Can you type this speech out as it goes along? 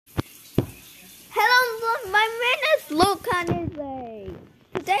look on his way.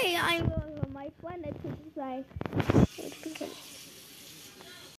 Today I'm going with my friend to say.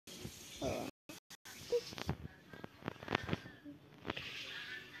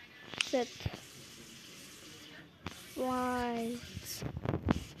 Set flies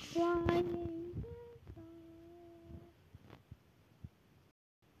flying.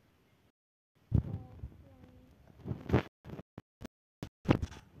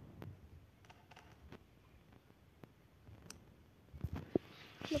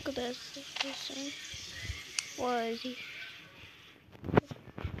 Look at this. What is he?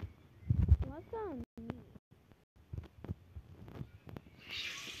 What's on?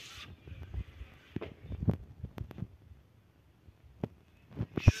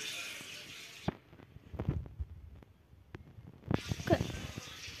 Okay.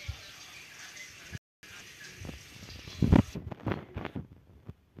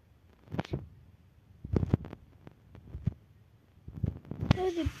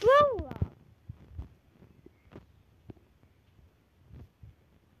 There's a blow up.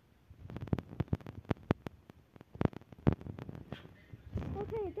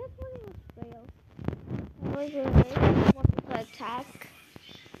 Okay, this one was failed. Wait a minute. Want to attack?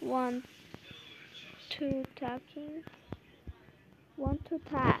 1, 2 attacking. 1 to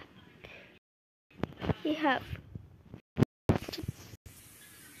attack. We have.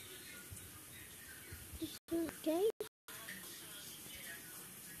 Okay.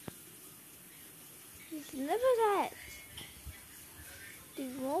 It's never that. The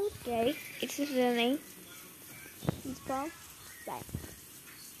road gate. It's running. It's called back.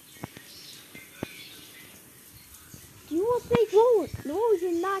 You will say road. No,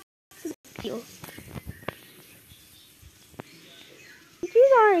 you're not. You. You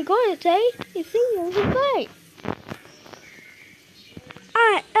are going to say it's in your way.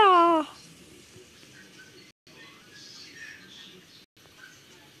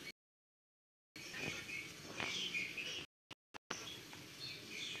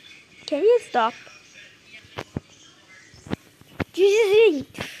 Can you stop?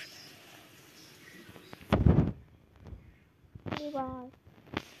 Bye.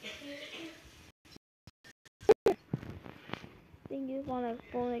 Thank you for the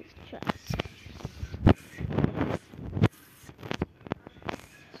bonus track.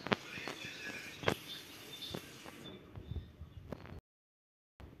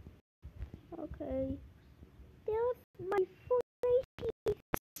 Okay. There's my Flashy.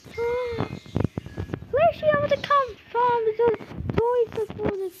 Where's she able to come from? The toys are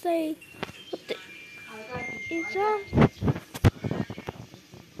going to say. What the? It's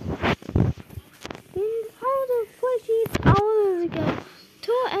how the plushies hours ago.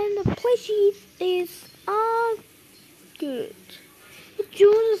 And the plushies is good. It's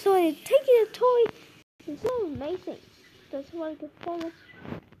June, so I take the toy. It's so amazing. That's what I can follow.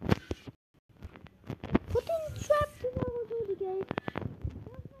 Put in traps to do the game.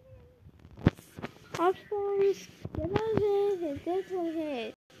 Options, get out of here, and this one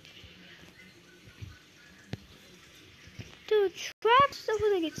here. Do traps so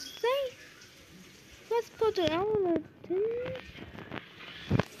they get safe. Let's put the element in.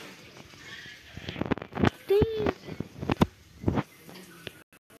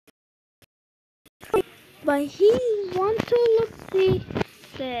 But he wants to look see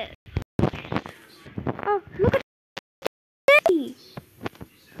this. Oh, look at me!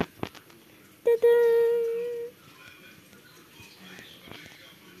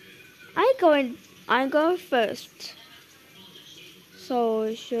 I'm going first.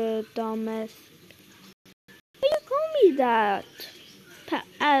 So should Miss you call me that?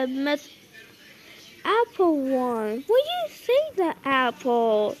 Miss Apple one. Will you say the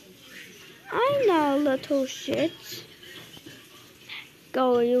apple? I'm not a little shit.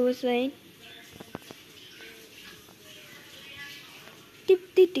 Go, you were saying.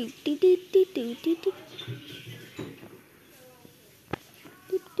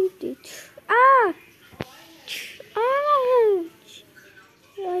 Ah! Ah!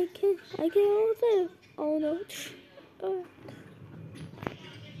 I can hold it. Oh no.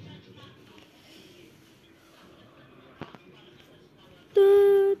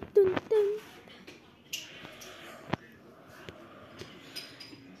 Dun, dun, dun.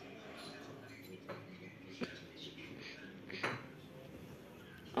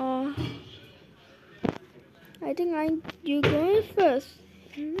 I think you going first.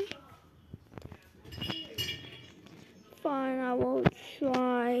 Fine, I will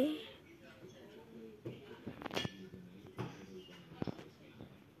try.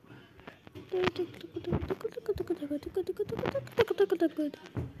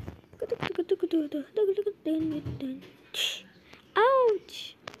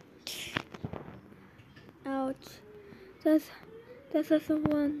 Ouch! Ouch! That's also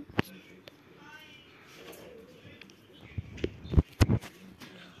one.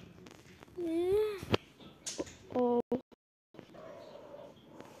 Yeah. Oh.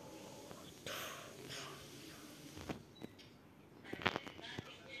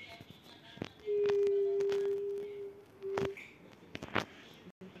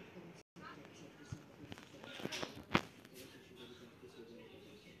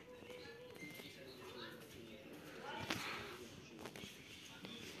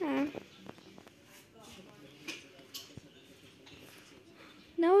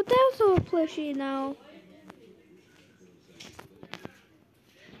 No, that's all plushie now.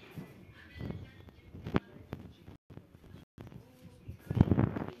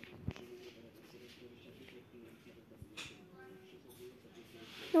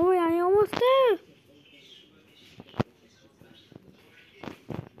 No way, I'm almost there.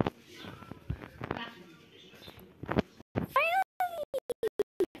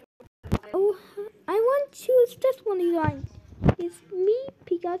 Oh, I want to choose this one design. It's me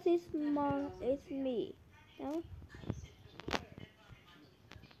because it's me. No?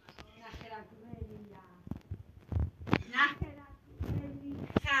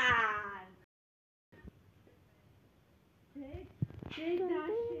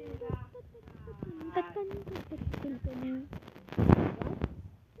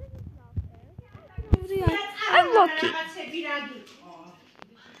 I'm lucky.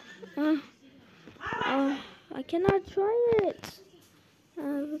 I cannot try it.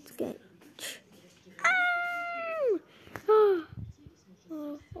 Let's get. Oh,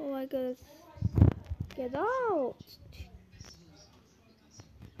 oh my goodness. Get out.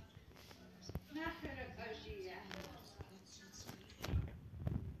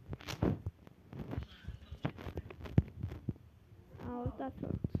 Oh, that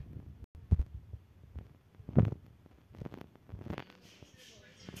hurts.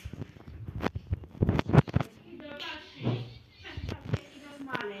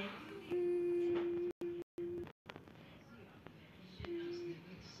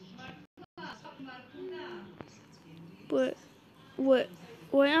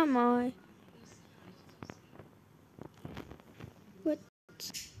 Where am I?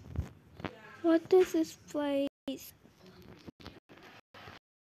 What is this place?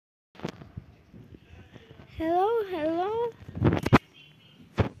 Hello?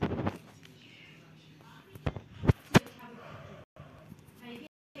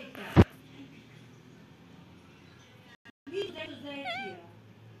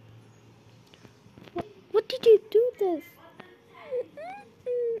 What did you do this?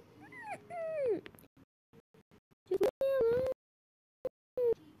 Just leave me alone.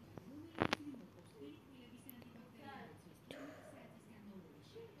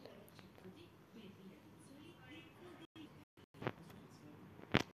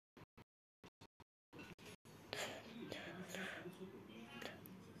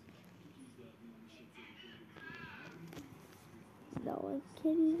 No, I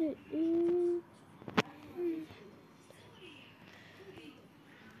can't even.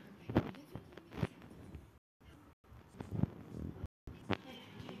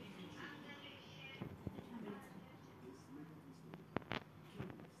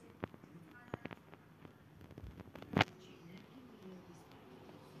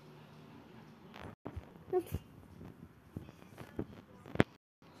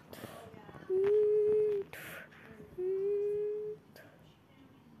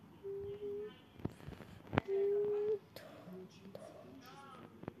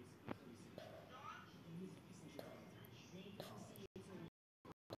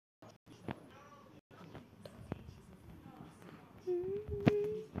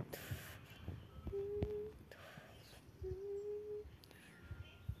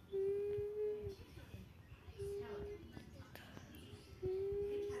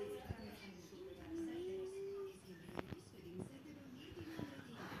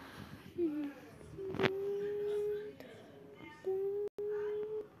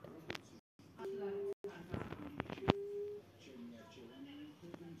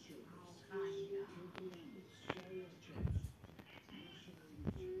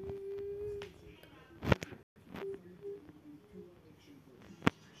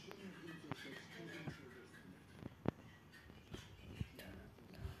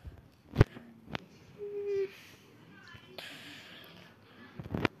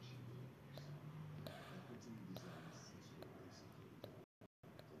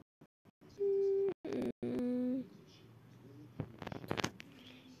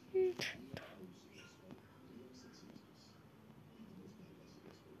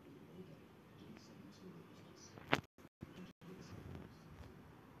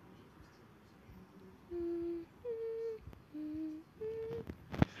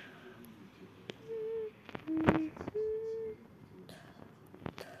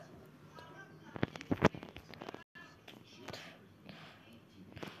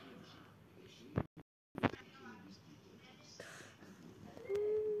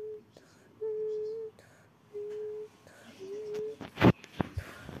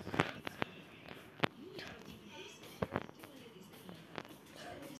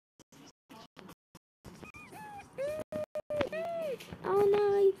 Oh no,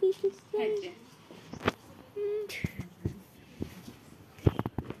 I think it's Hadi.